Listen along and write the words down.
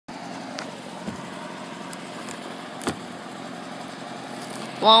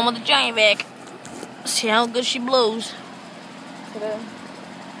One with the giant vac. See how good she blows. Today.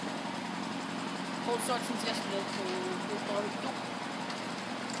 Cold start since yesterday, so we'll start.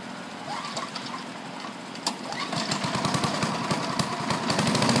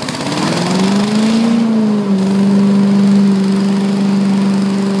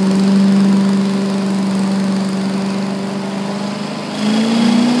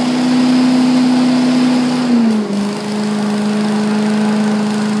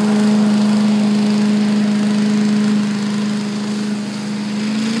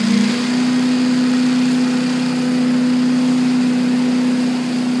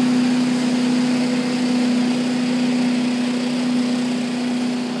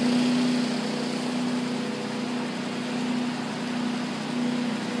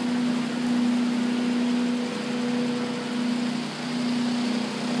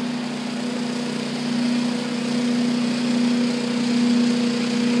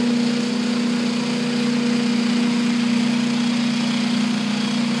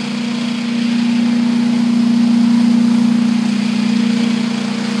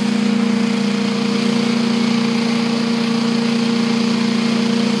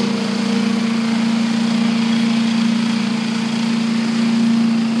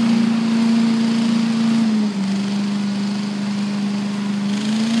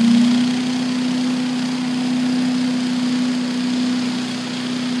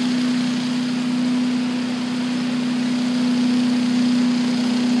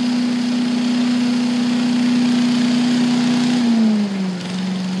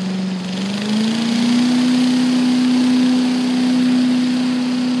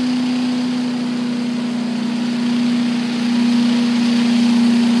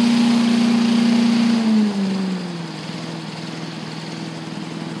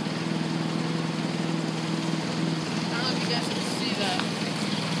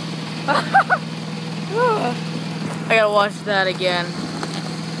 I gotta watch that again.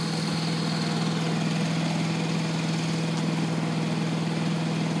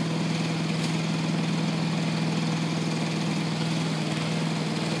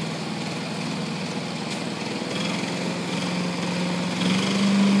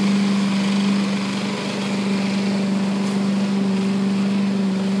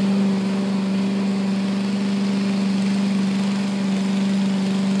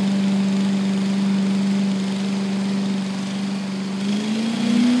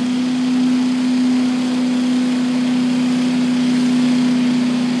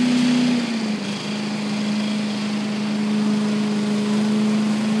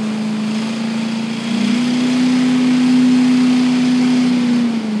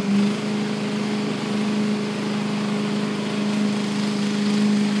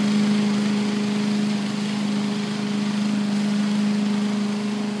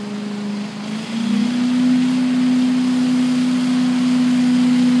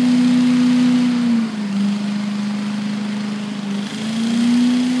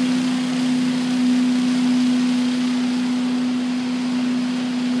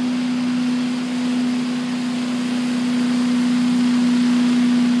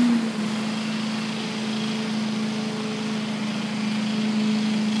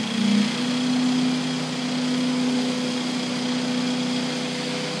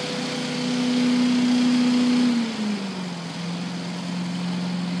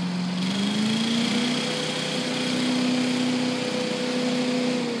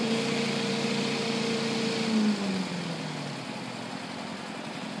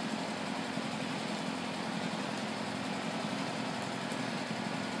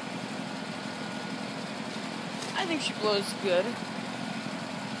 I think she blows good.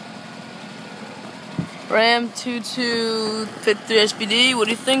 Ram 2253 SPD, what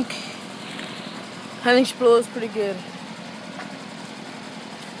do you think? I think she blows pretty good.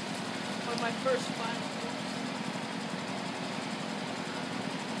 One of my first final.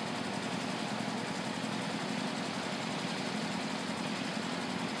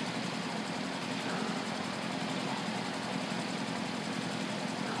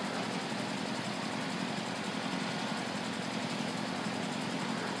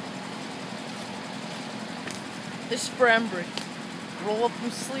 This is for Embry. Roll up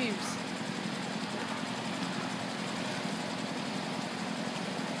them sleeves.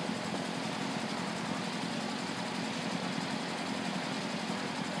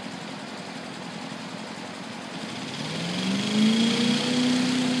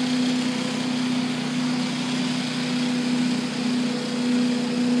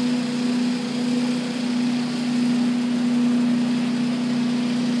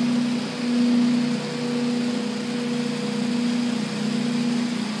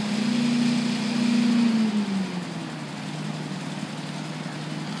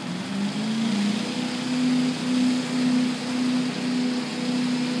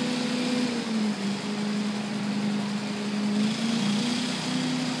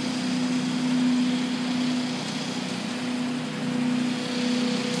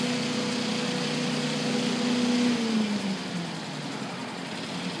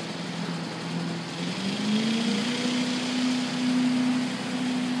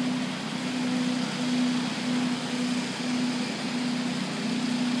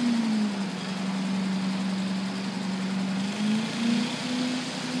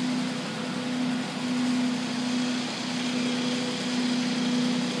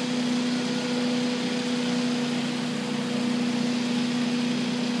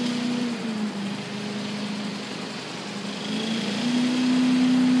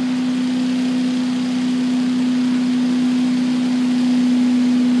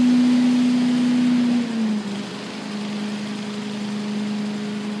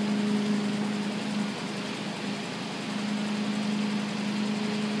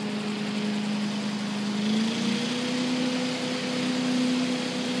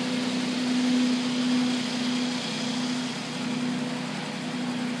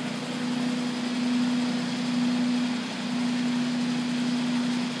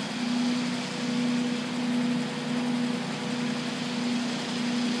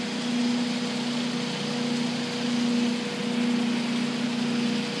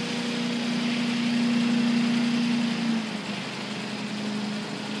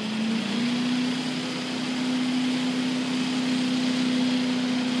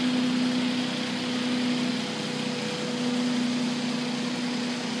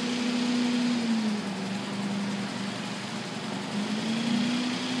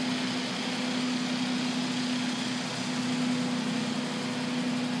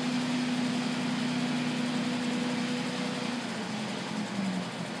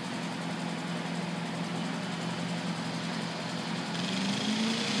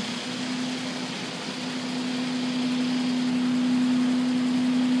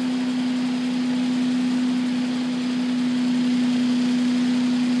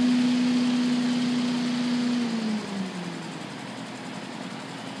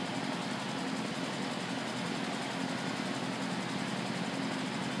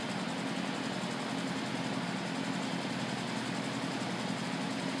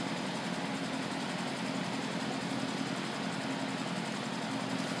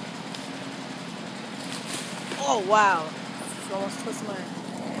 Oh, wow. Just almost twisted my...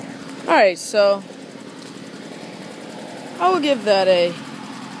 Alright, so... I would give that a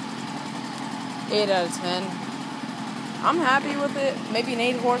 8 out of 10. I'm happy with it. Maybe an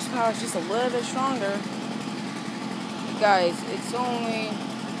 8 horsepower is just a little bit stronger. Guys, it's only...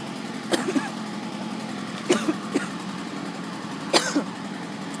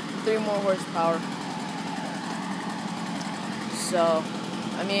 3 more horsepower. So,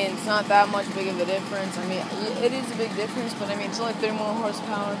 I mean, it's not that much big of a difference. I mean, it is a big difference, but I mean, it's only 3 more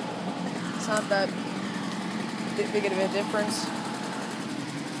horsepower. It's not that big of a difference.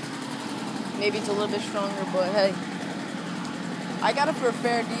 Maybe it's a little bit stronger, but hey, I got it for a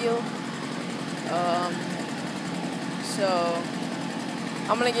fair deal. So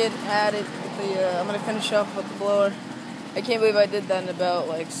I'm gonna get at it with the. I'm gonna finish up with the blower. I can't believe I did that in about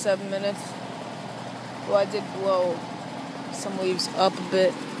like 7 minutes. Well, I did blow some leaves up a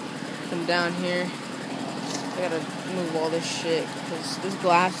bit from down here. I gotta move all this shit because there's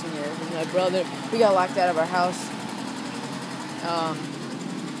glass in here. With my brother, we got locked out of our house.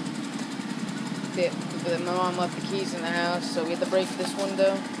 My mom left the keys in the house, so we had to break this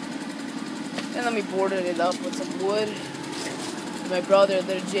window. And then we boarded it up with some wood. My brother,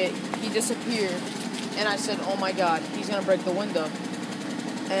 legit, he disappeared. And I said, oh my god, he's gonna break the window.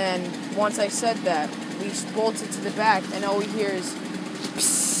 And once I said that, we bolted to the back, and all we hear is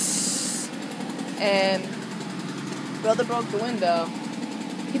psst. And brother broke the window.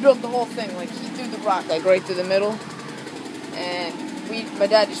 He broke the whole thing. Like, he threw the rock, like, right through the middle. And my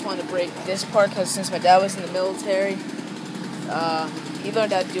dad just wanted to break this part, because since my dad was in the military, he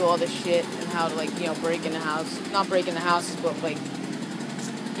learned how to do all this shit and how to, like, you know, break in the house. Not break in the houses, but, like,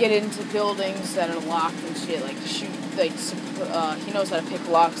 get into buildings that are locked and shit. Like, shoot, like, he knows how to pick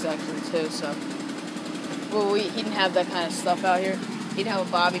locks, actually, too, so. Well, he didn't have that kind of stuff out here. He didn't have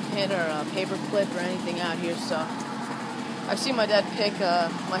a bobby pin or a paper clip or anything out here, so. I've seen my dad pick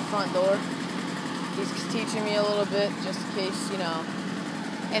my front door. He's teaching me a little bit, just in case, you know,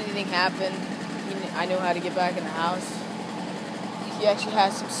 anything happened. I know how to get back in the house. He actually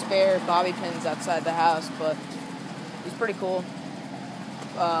has some spare bobby pins outside the house, but he's pretty cool.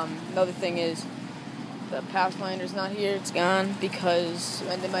 Another thing is, the Pathfinder's not here. It's gone because,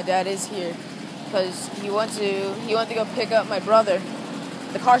 and then my dad is here because he went to go pick up my brother.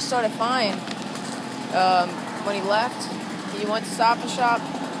 The car started fine. When he left, he went to Stop and Shop,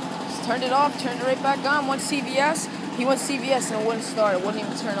 turned it off, turned it right back on. Went to CVS. He went to CVS and it wouldn't start. It wouldn't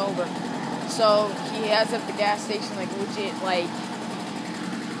even turn over. So he has at the gas station, like, legit, like,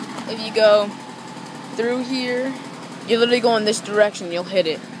 if you go through here, you literally go in this direction, you'll hit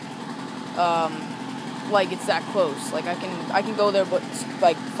it. Like, it's that close. Like, I can go there with,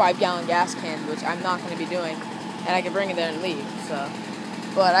 like, 5-gallon gas can, which I'm not going to be doing, and I can bring it there and leave, so.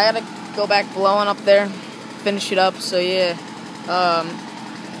 But I gotta go back blowing up there, finish it up, so yeah.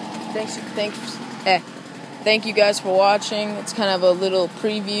 Thank you guys for watching. It's kind of a little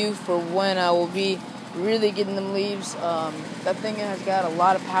preview for when I will be really getting them leaves. That thing has got a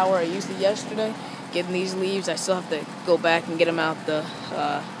lot of power. I used it yesterday getting these leaves. I still have to go back and get them out the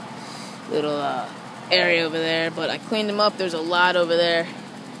little area over there, but I cleaned them up. There's a lot over there.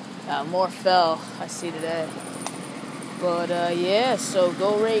 More fell, I see today. But yeah, so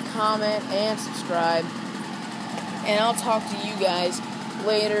go rate, comment, and subscribe. And I'll talk to you guys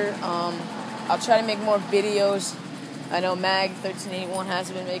later. I'll try to make more videos. I know Mag1381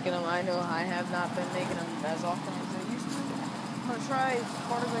 hasn't been making them. I know I have not been making them as often as I used to. I'm going to try as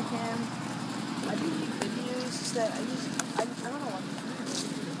hard as I can. I do these videos that I don't know why I'm used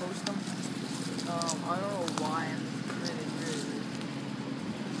to post them. I don't know why I'm really.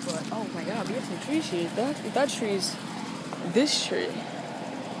 But, oh my god, we have some trees here. That tree's this tree.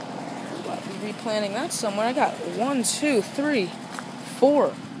 I'll be replanting that somewhere. I got 1, 2, 3,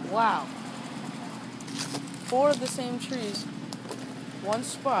 4. Wow. 4 of the same trees. One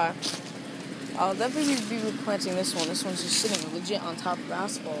spot. I'll definitely be replanting this one. This one's just sitting legit on top of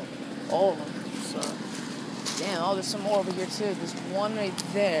asphalt. All of them. So, damn, oh, there's some more over here too. There's one right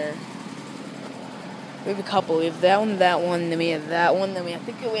there. We have a couple. We have that one, then we have that one, I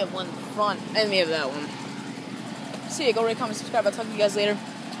think we have one in front, and we have that one. See ya, go rate, comment, subscribe. I'll talk to you guys later.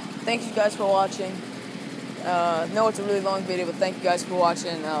 Thank you guys for watching. No, it's a really long video, but thank you guys for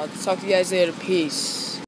watching. I'll talk to you guys later. Peace.